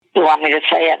You want me to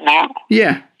say it now?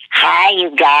 Yeah. Hi,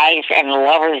 you guys and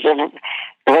lovers of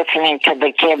listening to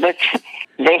the Kibitz.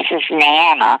 This is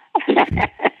Nana.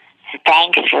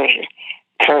 Thanks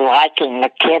for liking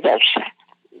the Kibitz.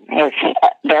 It's a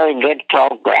very good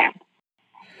program.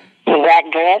 Was that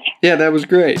good? Yeah, that was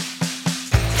great.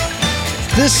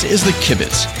 This is the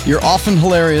Kibitz, your often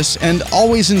hilarious and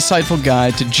always insightful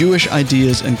guide to Jewish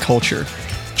ideas and culture.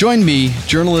 Join me,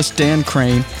 journalist Dan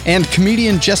Crane, and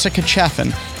comedian Jessica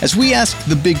Chaffin as we ask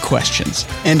the big questions,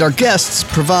 and our guests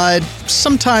provide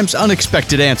sometimes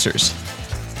unexpected answers.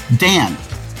 Dan,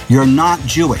 you're not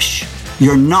Jewish.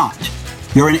 You're not.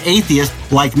 You're an atheist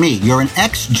like me. You're an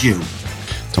ex-Jew.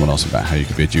 Someone asked about how you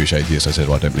could be a Jewish atheist. I said,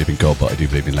 well, I don't believe in God, but I do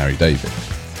believe in Larry David.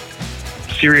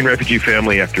 Syrian refugee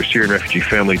family after Syrian refugee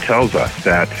family tells us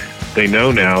that they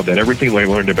know now that everything they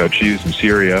learned about Jews in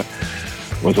Syria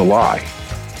was a lie.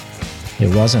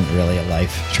 It wasn't really a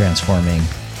life-transforming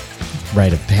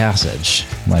rite of passage,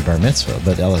 my bar mitzvah,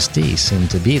 but LSD seemed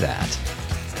to be that.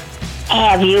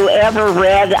 Have you ever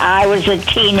read I Was a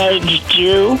Teenage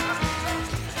Jew?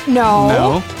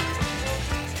 No.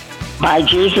 By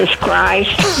Jesus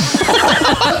Christ?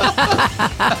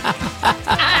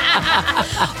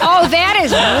 Oh, that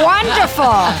is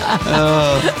wonderful.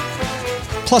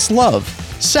 Plus love,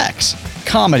 sex,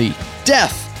 comedy,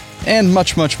 death, and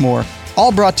much, much more.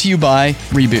 All brought to you by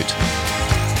Reboot.